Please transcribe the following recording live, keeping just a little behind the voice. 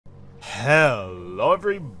Hello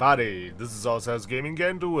everybody, this is Allshouse Gaming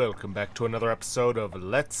and welcome back to another episode of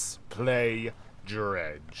Let's Play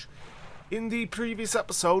Dredge. In the previous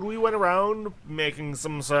episode, we went around making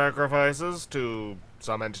some sacrifices to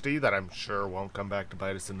some entity that I'm sure won't come back to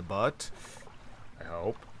bite us in the butt. I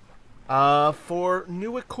hope. For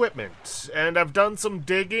new equipment. And I've done some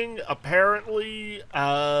digging. Apparently,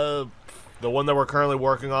 the one that we're currently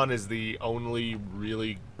working on is the only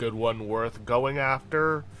really good one worth going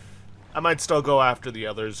after. I might still go after the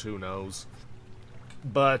others, who knows.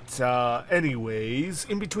 But, anyways,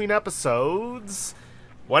 in between episodes,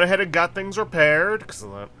 went ahead and got things repaired, because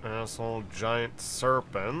of that asshole giant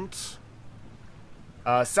serpent.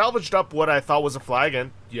 Salvaged up what I thought was a flag,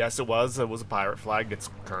 and yes, it was a pirate flag. It's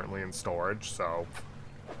currently in storage, so...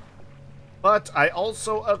 But I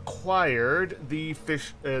also acquired the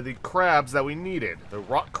the crabs that we needed. The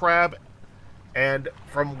rock crab, and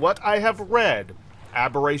from what I have read,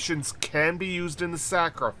 aberrations can be used in the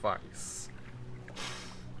sacrifice.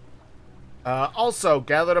 Also,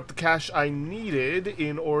 gathered up the cash I needed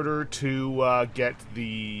in order to get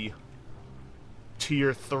the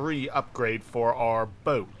Tier 3 upgrade for our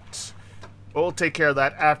boat. We'll take care of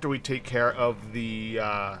that after we take care of the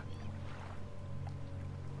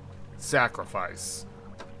sacrifice,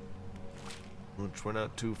 which we're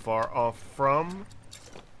not too far off from.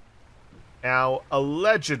 Now,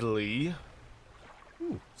 allegedly...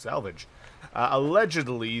 Ooh, salvage.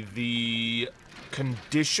 Allegedly, the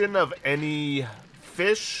condition of any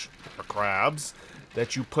fish or crabs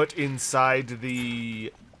that you put inside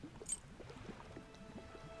the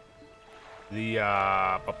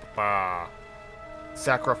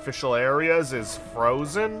sacrificial areas is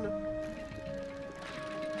frozen.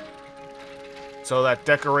 So that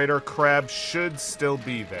decorator crab should still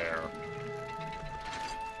be there.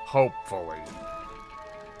 Hopefully.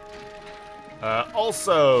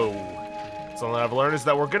 Also, something I've learned is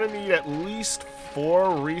that we're going to need at least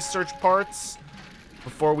 4 research parts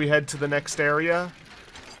before we head to the next area.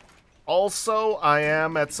 Also, I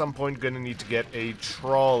am at some point going to need to get a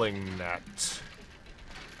trawling net.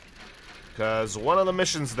 Because one of the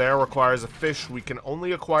missions there requires a fish we can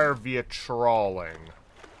only acquire via trawling.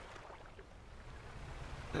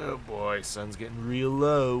 Oh boy, sun's getting real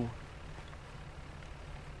low.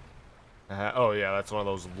 Oh yeah, that's one of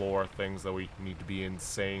those lore things that we need to be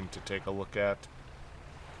insane to take a look at.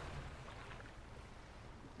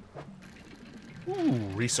 Ooh,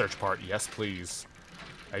 research part, yes please.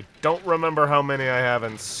 I don't remember how many I have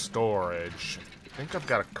in storage. I think I've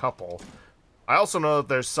got a couple. I also know that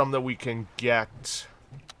there's some that we can get.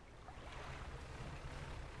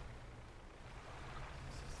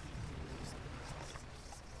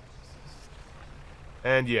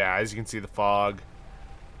 And yeah, as you can see, the fog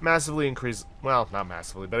massively increases, well, not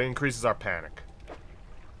massively, but it increases our panic.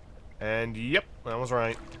 And yep, that was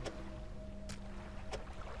right.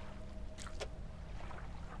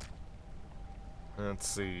 Let's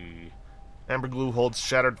see. Amber glue holds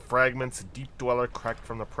shattered fragments, deep dweller cracked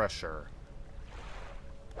from the pressure.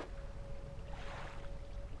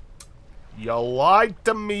 You lied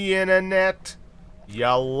to me, Internet.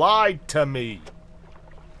 You lied to me.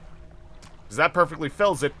 Because that perfectly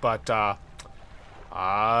fills it, but,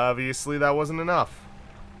 obviously that wasn't enough.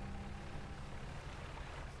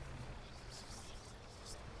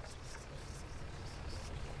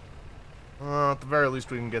 At the very least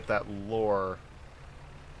we can get that lore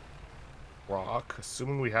rock,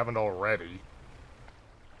 assuming we haven't already.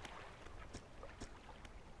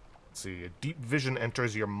 Let's see, a deep vision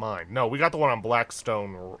enters your mind. No, we got the one on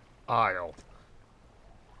Blackstone Isle.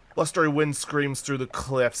 Blustery wind screams through the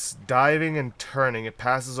cliffs, diving and turning. It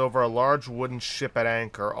passes over a large wooden ship at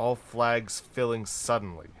anchor, all flags filling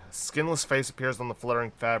suddenly. A skinless face appears on the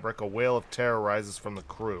fluttering fabric. A wail of terror rises from the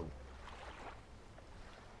crew.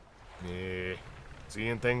 Yeah,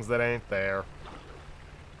 seeing things that ain't there.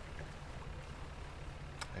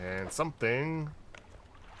 And something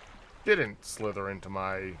didn't slither into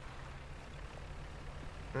my...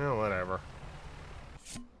 whatever.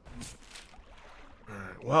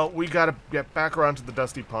 Alright, well, we gotta get back around to the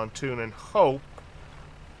Dusty Pontoon and hope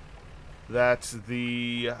that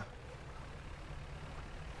the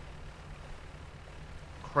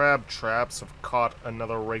crab traps have caught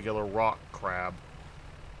another regular rock crab.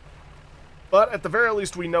 But at the very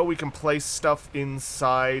least, we know we can place stuff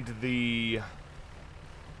inside the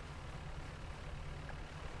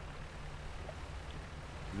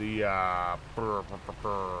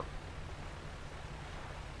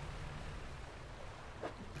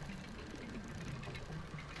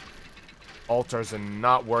altars and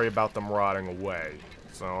not worry about them rotting away.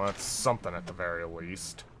 So that's something at the very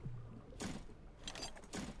least.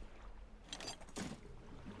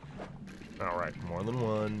 More than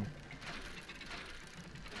one.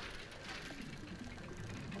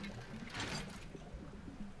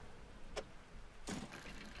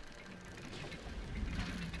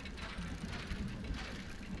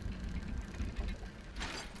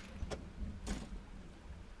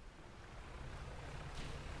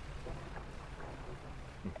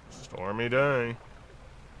 Stormy day.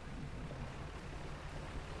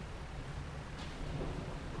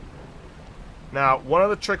 Now, one of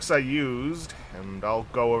the tricks I used, and I'll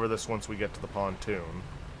go over this once we get to the pontoon.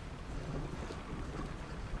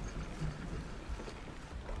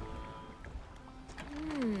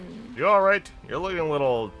 You alright? You're looking a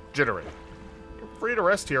little jittery. You're free to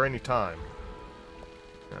rest here anytime.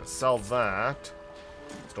 Now, sell that.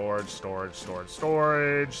 Storage, storage, storage,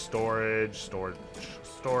 storage, storage, storage,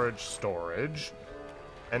 storage, storage.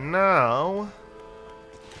 And now,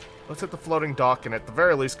 let's hit the floating dock and at the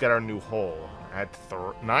very least get our new hull. Add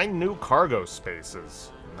 9 new cargo spaces.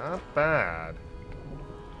 Not bad.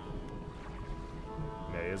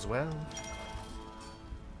 May as well.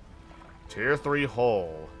 Tier 3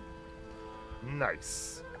 hull.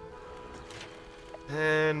 Nice.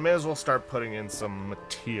 And may as well start putting in some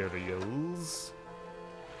materials.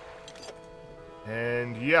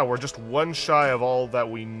 And yeah, we're just one shy of all that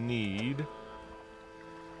we need.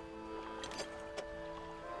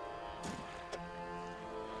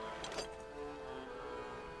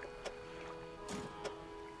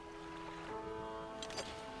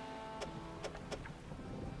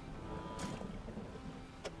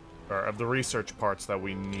 Or of the research parts that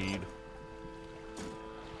we need.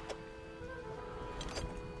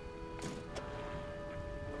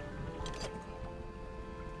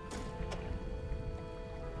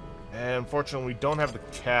 And unfortunately, we don't have the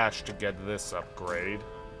cash to get this upgrade.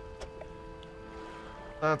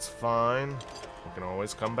 That's fine. We can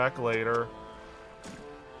always come back later.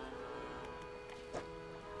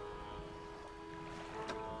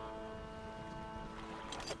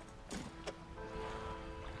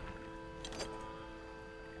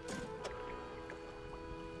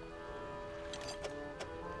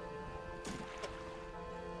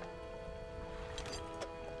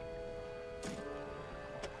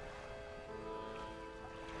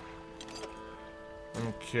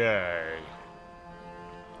 Okay.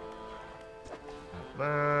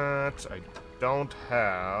 That I don't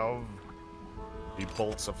have the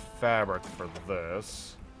bolts of fabric for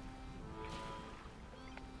this.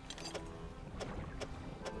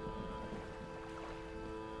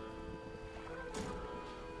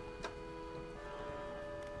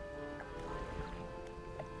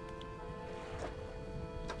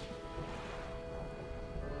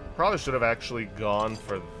 Probably should have actually gone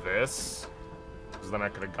for this. Because then I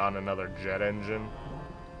could have gotten another jet engine.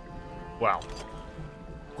 Well,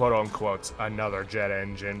 quote-unquote, another jet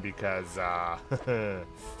engine because,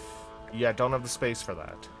 yeah, don't have the space for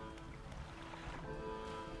that.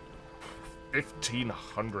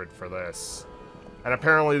 1,500 for this. And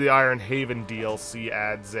apparently the Iron Haven DLC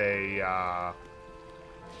adds a,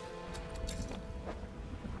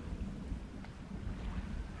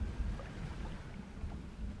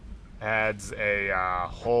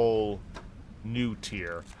 whole new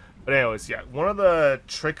tier. But anyways, yeah, one of the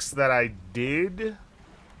tricks that I did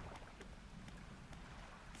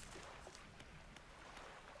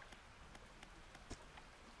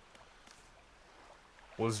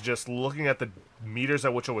was just looking at the meters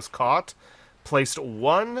at which it was caught, placed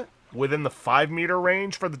one within the 5-meter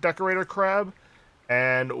range for the decorator crab,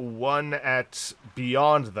 and one at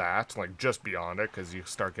beyond that, like just beyond it, because you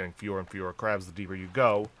start getting fewer and fewer crabs the deeper you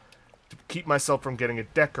go, to keep myself from getting a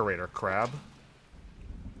decorator crab.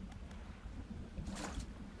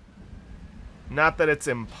 Not that it's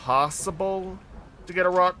impossible to get a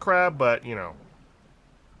rock crab, but, you know,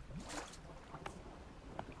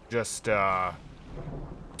 just,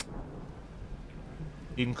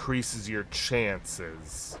 increases your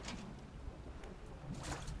chances.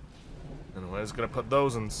 Anyways, gonna put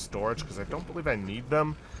those in storage, because I don't believe I need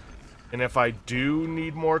them. And if I do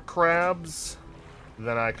need more crabs,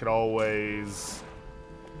 then I could always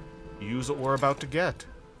use what we're about to get.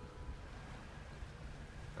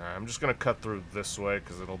 I'm just gonna cut through this way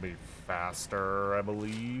because it'll be faster, I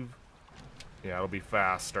believe. Yeah, it'll be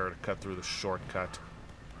faster to cut through the shortcut.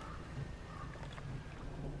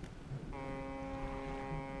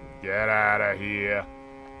 Get out of here.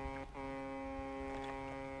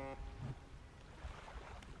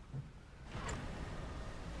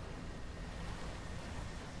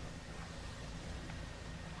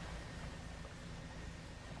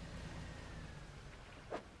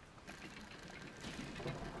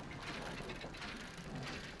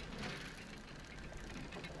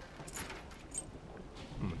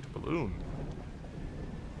 balloon.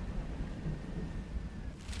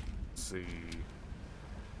 Let's see.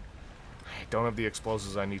 I don't have the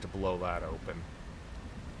explosives I need to blow that open.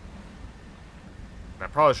 I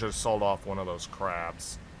probably should have sold off one of those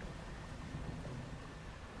crabs.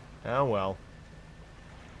 Oh well.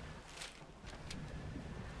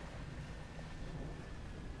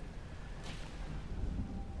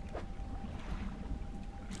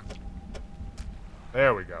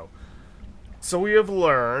 There we go. So we have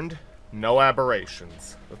learned no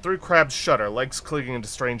aberrations. The three crabs shudder, legs clicking into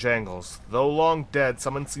strange angles. Though long dead,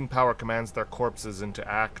 some unseen power commands their corpses into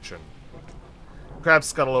action. Crabs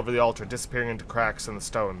scuttle over the altar, disappearing into cracks in the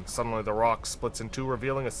stone. Suddenly the rock splits in two,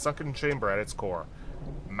 revealing a sunken chamber at its core.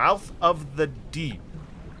 Mouth of the Deep.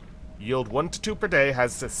 Yield 1 to 2 per day,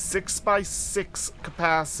 has a 6x6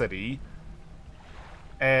 capacity,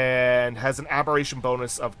 and has an aberration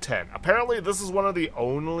bonus of 10. Apparently, this is one of the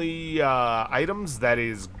only items that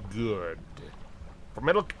is good.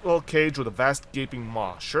 Formidable cage with a vast gaping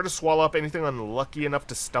maw, sure to swallow up anything unlucky enough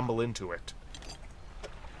to stumble into it.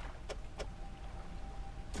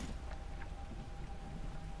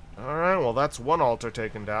 Alright, well that's one altar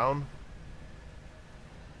taken down.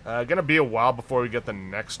 Gonna be a while before we get the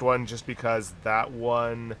next one, just because that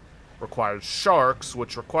one requires sharks,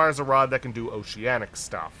 which requires a rod that can do oceanic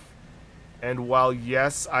stuff. And while,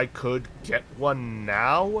 yes, I could get one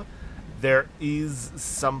now, there is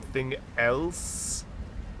something else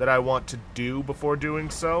that I want to do before doing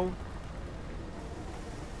so.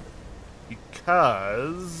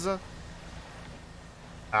 Because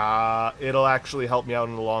it'll actually help me out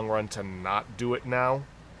in the long run to not do it now.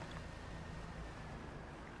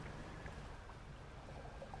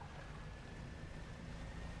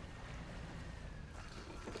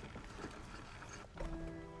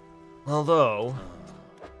 Although,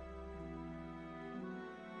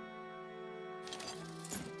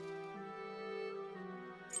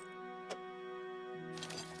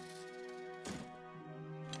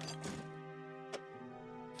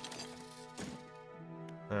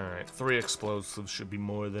 alright, 3 explosives should be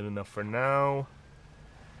more than enough for now.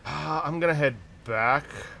 I'm gonna head back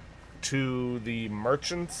to the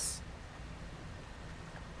merchants.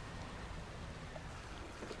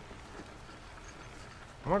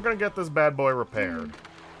 We're gonna get this bad boy repaired.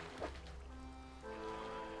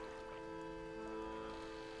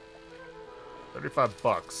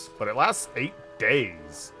 $35, but it lasts 8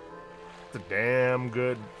 days. It's a damn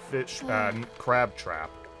good fish, crab trap.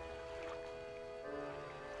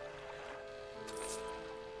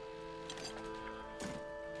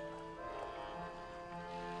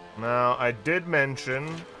 Now, I did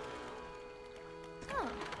mention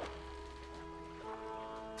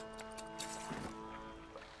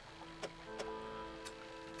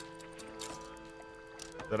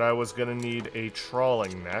that I was gonna need a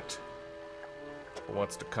trawling net for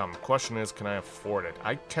what's to come. The question is, can I afford it?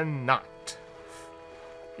 I cannot.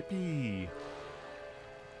 Yippee.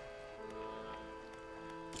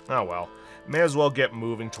 Oh well. May as well get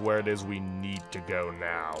moving to where it is we need to go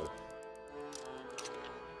now.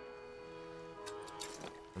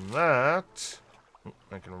 And that...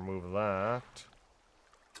 I can remove that.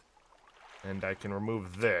 And I can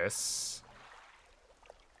remove this.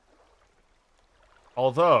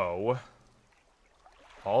 Although,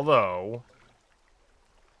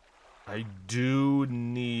 I do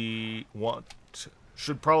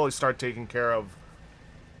should probably start taking care of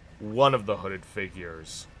one of the hooded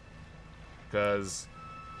figures. Because,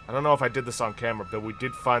 I don't know if I did this on camera, but we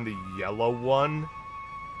did find the yellow one.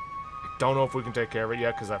 I don't know if we can take care of it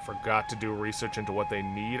yet, because I forgot to do research into what they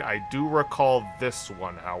need. I do recall this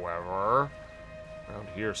one, however, around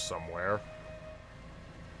here somewhere.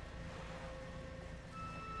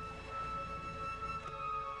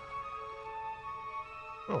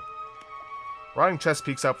 Oh. Rotting chest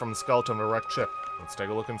peeks out from the skeleton of a wrecked ship. Let's take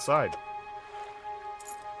a look inside.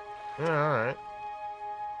 Yeah, alright.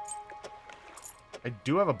 I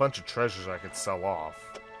do have a bunch of treasures I could sell off.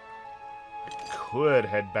 I could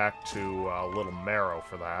head back to Little Marrow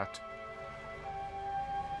for that.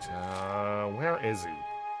 But, where is he?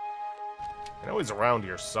 I know he's around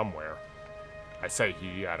here somewhere. I say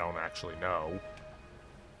he, I don't actually know.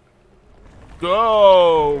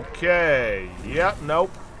 Okay. Yep,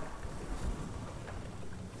 nope.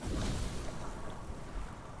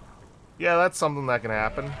 Yeah, that's something that can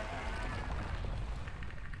happen.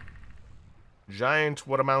 Giant,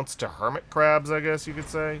 what amounts to hermit crabs, I guess you could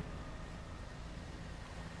say.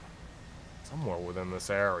 Somewhere within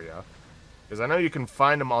this area. Because I know you can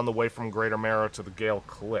find them on the way from Greater Marrow to the Gale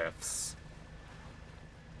Cliffs.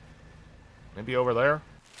 Maybe over there?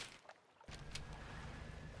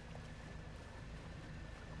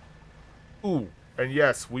 Ooh, and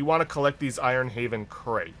yes, we want to collect these Iron Haven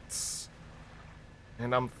crates.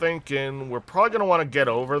 And I'm thinking we're probably going to want to get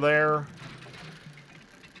over there.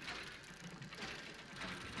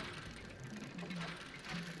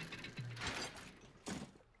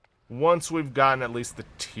 Once we've gotten at least the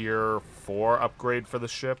tier 4 upgrade for the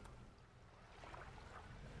ship.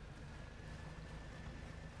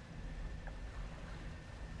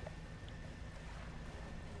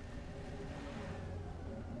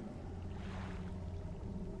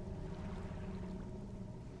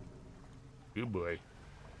 Good boy.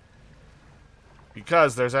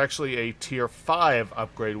 Because there's actually a tier 5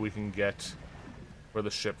 upgrade we can get for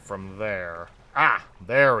the ship from there. Ah,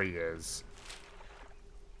 there he is.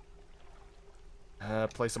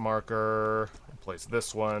 Place a marker. Place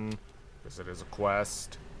this one, because it is a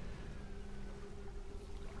quest.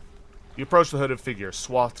 You approach the hooded figure,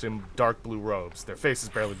 swathed in dark blue robes. Their face is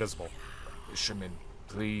barely visible. Fisherman,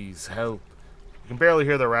 please help. You can barely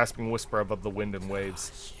hear their rasping whisper above the wind and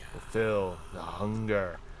waves. Fulfill the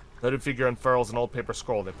hunger. The hooded figure unfurls an old paper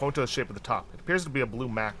scroll. They point to the shape of the top. It appears to be a blue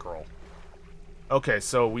mackerel. Okay,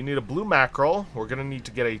 so we need a blue mackerel. We're going to need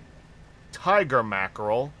to get a tiger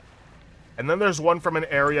mackerel. And then there's one from an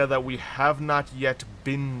area that we have not yet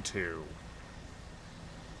been to.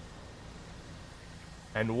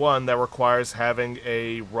 And one that requires having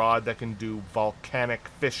a rod that can do volcanic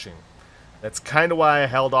fishing. That's kind of why I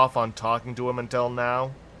held off on talking to him until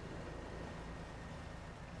now.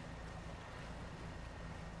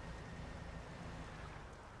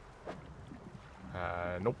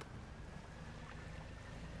 Nope.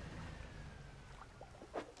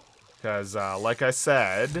 Because, like I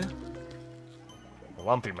said,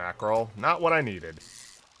 lumpy mackerel, not what I needed.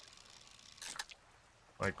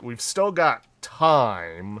 Like, we've still got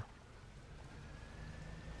time.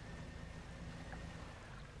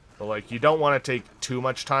 But, like, you don't want to take too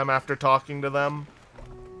much time after talking to them.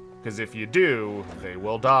 Because if you do, they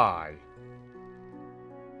will die.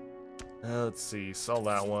 Let's see, sell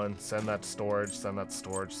that one, send that to storage, send that to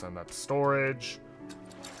storage, send that to storage.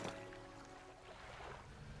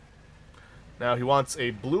 Now he wants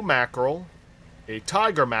a blue mackerel, a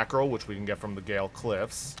tiger mackerel, which we can get from the Gale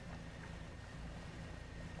Cliffs,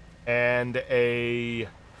 and a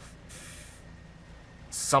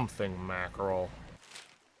something mackerel.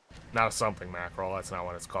 Not a something mackerel, that's not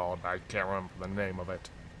what it's called. I can't remember the name of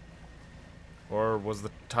it. Or was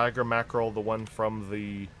the tiger mackerel the one from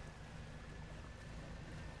the...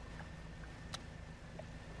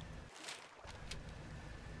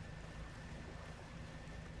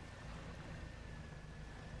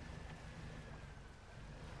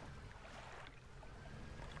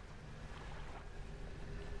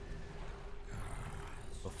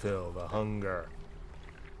 Fulfill the hunger.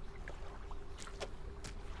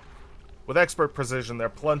 With expert precision, they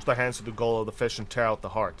plunge their hands through the gullet of the fish and tear out the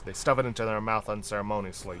heart. They stuff it into their mouth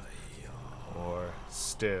unceremoniously. Or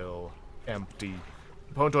still empty.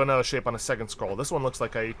 Point to another shape on a second scroll. This one looks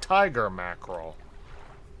like a tiger mackerel.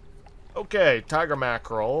 Okay, tiger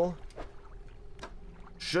mackerel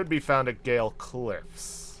should be found at Gale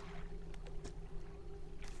Cliffs.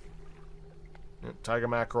 Tiger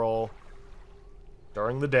mackerel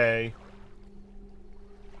during the day.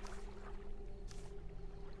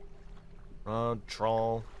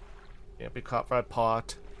 Trawl. Can't be caught by a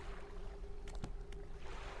pot.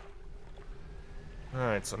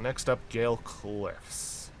 Alright, so next up, Gale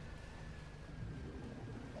Cliffs.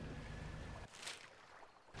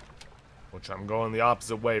 Which I'm going the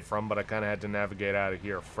opposite way from, but I kind of had to navigate out of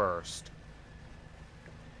here first.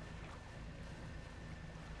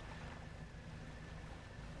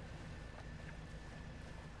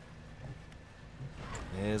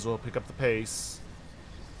 May as well pick up the pace.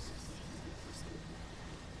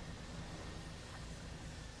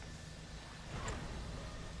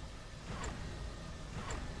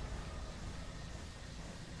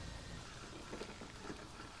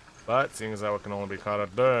 But, seeing as how it can only be caught a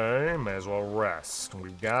day, may as well rest.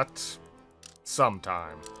 We've got some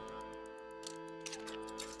time.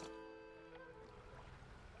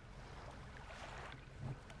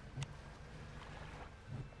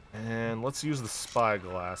 And let's use the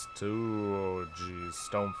spyglass to... Oh, geez.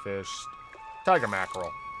 Stonefish. Tiger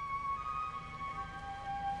mackerel.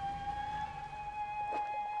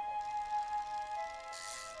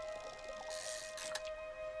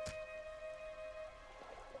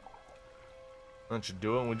 That should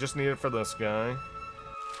do it. We just need it for this guy.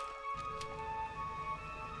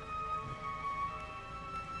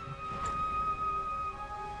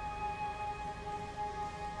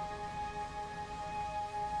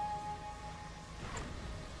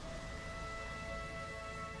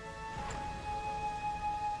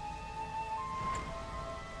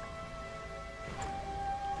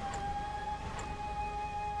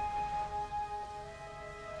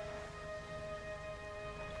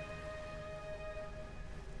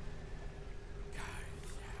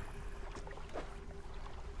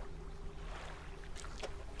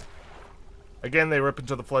 Again, they rip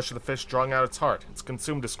into the flesh of the fish, drawing out its heart. It's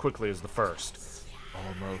consumed as quickly as the first.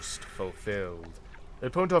 Almost fulfilled. They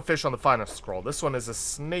point to a fish on the final scroll. This one is a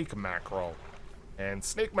snake mackerel. And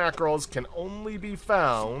snake mackerels can only be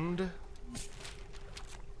found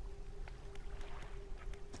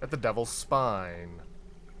at the Devil's Spine.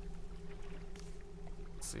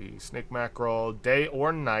 Let's see, snake mackerel, day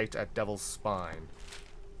or night at Devil's Spine.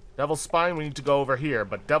 Devil's Spine, we need to go over here,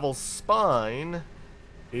 but Devil's Spine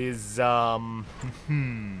is, a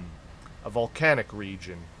volcanic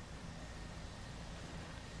region.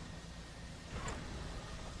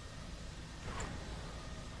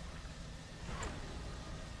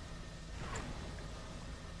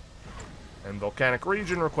 And volcanic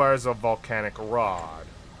region requires a volcanic rod.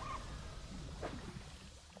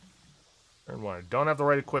 Turn one. Don't have the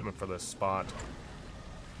right equipment for this spot.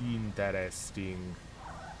 Interesting.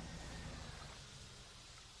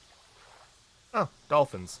 Oh,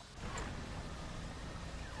 dolphins.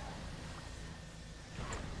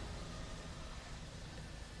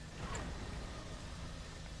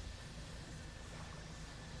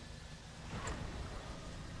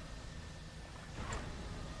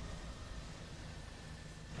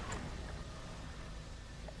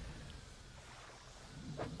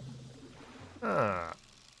 Ah,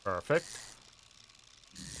 perfect.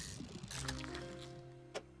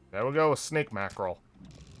 There we go, a snake mackerel.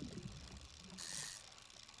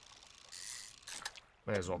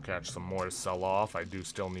 May as well catch some more to sell off. I do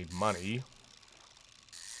still need money.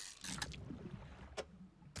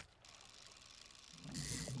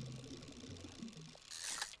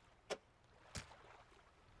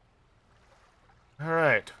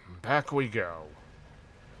 Alright, back we go.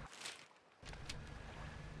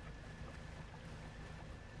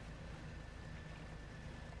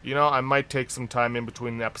 You know, I might take some time in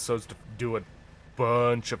between the episodes to do a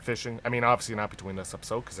bunch of fishing. I mean, obviously not between this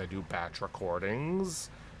episode, because I do batch recordings.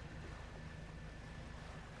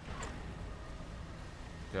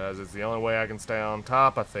 Because it's the only way I can stay on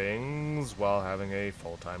top of things while having a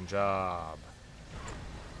full-time job.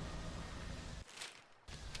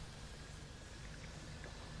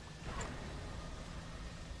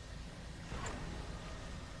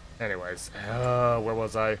 Anyways, where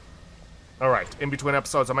was I? Alright, in between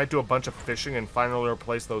episodes, I might do a bunch of fishing and finally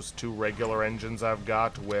replace those 2 regular engines I've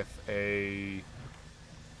got with the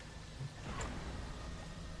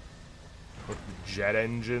jet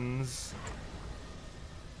engines.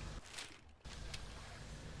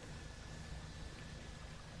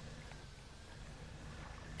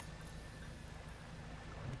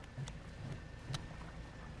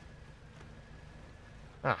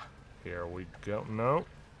 Ah, here we go. No,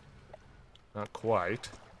 not quite.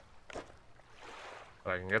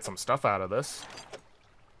 But I can get some stuff out of this.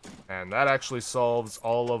 And that actually solves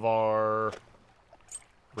all of our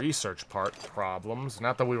research part problems.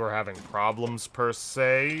 Not that we were having problems per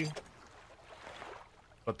se.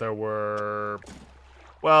 But there were...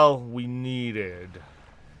 Well, we needed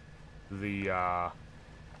the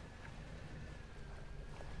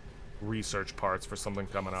research parts for something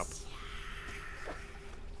coming up.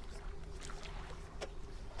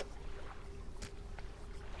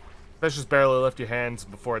 Fishes barely lift your hands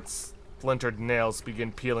before its splintered nails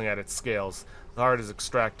begin peeling at its scales. The heart is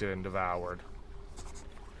extracted and devoured.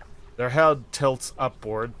 Their head tilts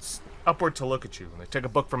upward to look at you. They take a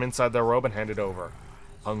book from inside their robe and hand it over.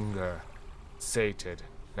 Hunger. Sated.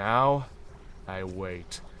 Now, I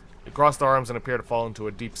wait. They cross their arms and appear to fall into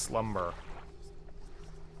a deep slumber.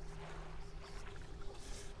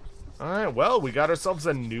 Alright, well, we got ourselves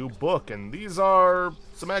a new book, and these are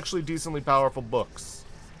some actually decently powerful books.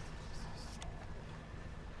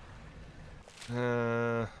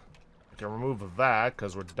 I can remove that,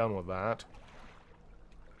 because we're done with that.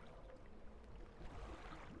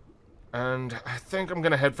 And I think I'm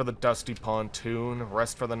going to head for the Dusty Pontoon,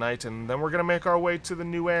 rest for the night, and then we're going to make our way to the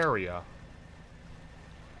new area.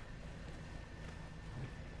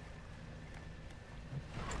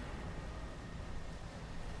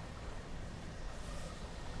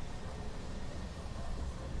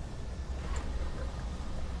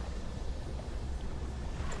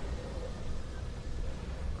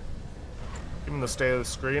 Given the state of the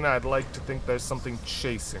screen, I'd like to think there's something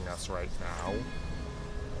chasing us right now.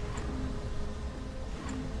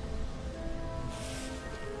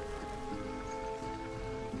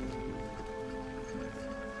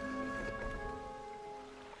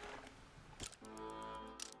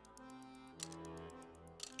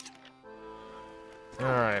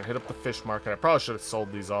 Alright, hit up the fish market. I probably should have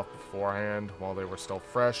sold these off beforehand while they were still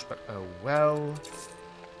fresh, but oh well.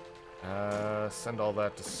 Send all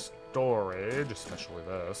that to storage, especially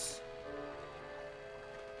this.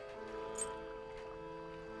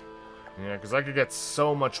 Yeah, because I could get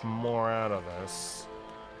so much more out of this.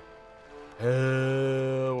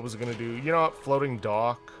 What was it gonna do? You know what? Floating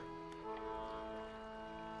dock.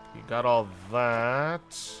 You got all that.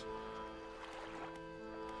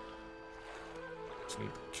 Just need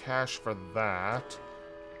cash for that.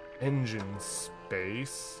 Engine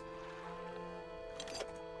space.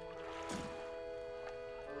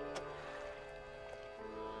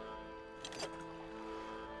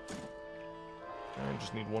 I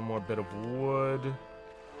just need one more bit of wood.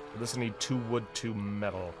 This will need 2 wood, 2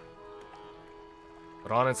 metal.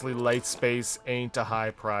 But honestly, light space ain't a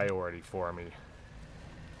high priority for me.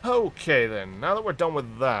 Okay then, now that we're done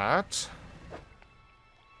with that,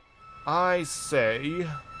 I say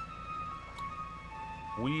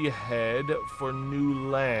we head for new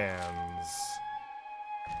lands.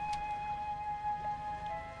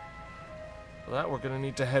 For that, we're gonna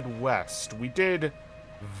need to head west. We did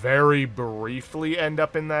very briefly end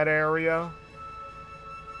up in that area.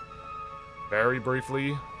 Very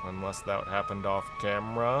briefly, unless that happened off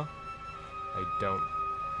camera. I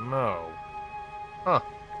don't know. Huh.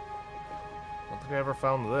 I don't think I ever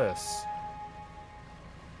found this.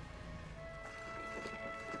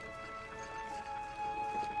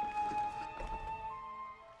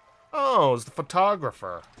 Oh, it's the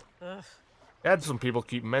photographer. I had some people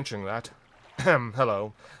keep mentioning that.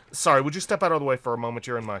 Hello. Sorry, would you step out of the way for a moment?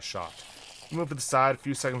 You're in my shot. You move to the side. A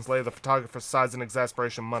few seconds later, the photographer sighs in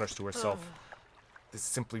exasperation and mutters to herself. This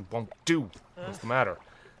simply won't do. What's the matter?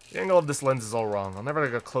 The angle of this lens is all wrong. I'll never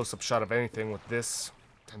get a close-up shot of anything with this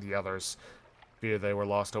and the others. Fear they were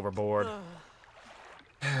lost overboard.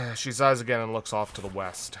 She sighs again and looks off to the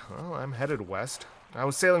west. Well, I'm headed west. I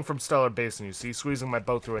was sailing from Stellar Basin, you see, squeezing my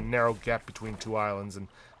boat through a narrow gap between 2 islands, and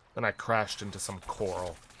then I crashed into some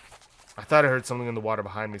coral. I thought I heard something in the water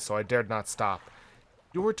behind me, so I dared not stop.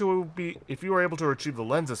 If you were able to retrieve the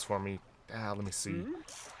lenses for me, let me see.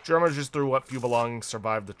 Rummaged through what few belongings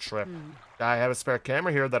survived the trip. I have a spare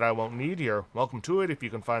camera here that I won't need here. Welcome to it if you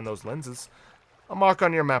can find those lenses. I'll mark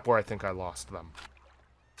on your map where I think I lost them.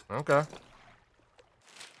 Okay.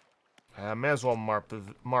 I may as well mark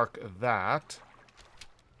that.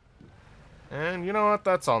 And you know what?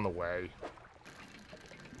 That's on the way.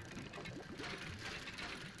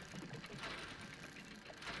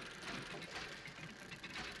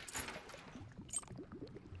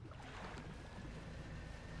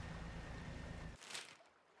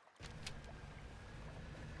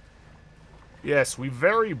 Yes, we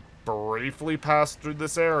very briefly passed through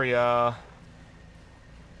this area.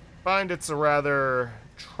 Find it's a rather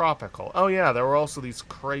tropical. Oh yeah, there were also these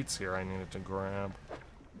crates here I needed to grab.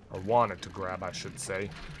 Or wanted to grab, I should say.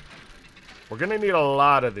 We're gonna need a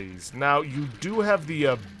lot of these. Now, you do have the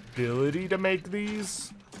ability to make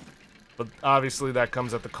these, but obviously that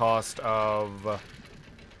comes at the cost of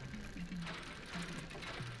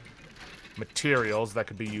materials that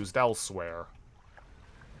could be used elsewhere.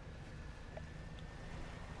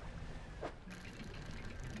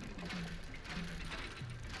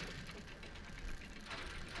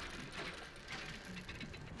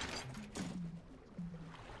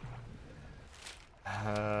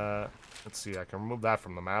 Let's see, I can remove that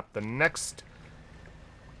from the map. The next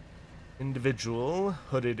individual,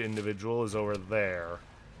 hooded individual, is over there.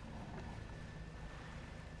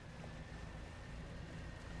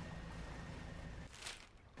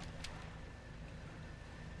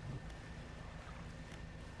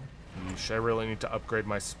 Yeesh, I really need to upgrade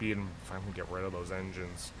my speed and finally get rid of those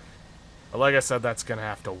engines. But like I said, that's gonna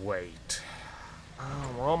have to wait.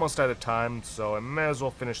 We're almost out of time, so I may as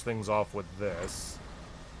well finish things off with this.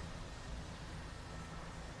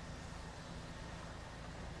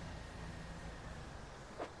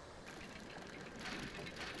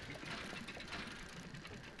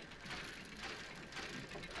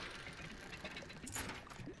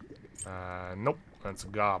 Nope, that's a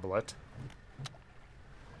goblet.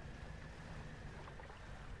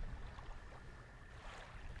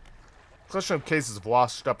 Collection of cases have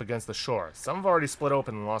washed up against the shore. Some have already split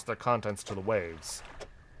open and lost their contents to the waves.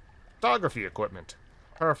 Photography equipment.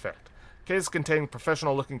 Perfect. Cases containing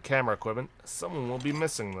professional-looking camera equipment. Someone will be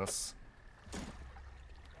missing this.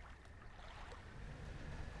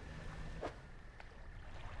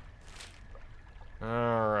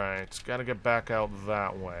 Alright, gotta get back out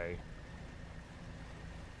that way.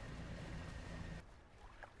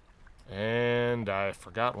 And I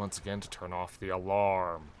forgot once again to turn off the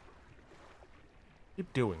alarm.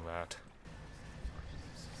 Keep doing that.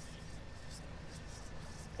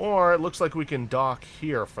 Or it looks like we can dock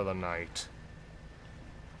here for the night.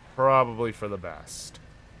 Probably for the best.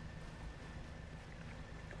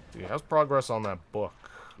 See, how's progress on that book?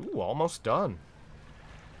 Ooh, almost done.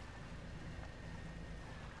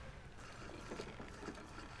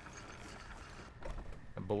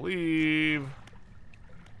 believe...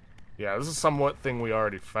 Yeah, this is somewhat thing we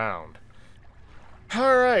already found.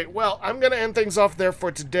 Alright, well, I'm gonna end things off there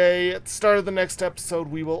for today. At the start of the next episode,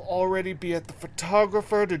 we will already be at the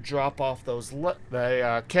photographer to drop off those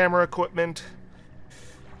camera equipment.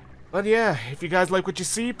 But yeah, if you guys like what you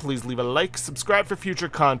see, please leave a like, subscribe for future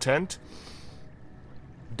content.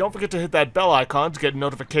 Don't forget to hit that bell icon to get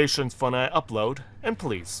notifications when I upload. And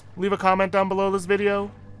please, leave a comment down below this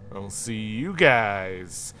video. I'll see you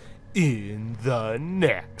guys in the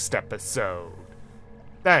next episode.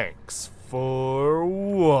 Thanks for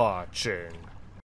watching.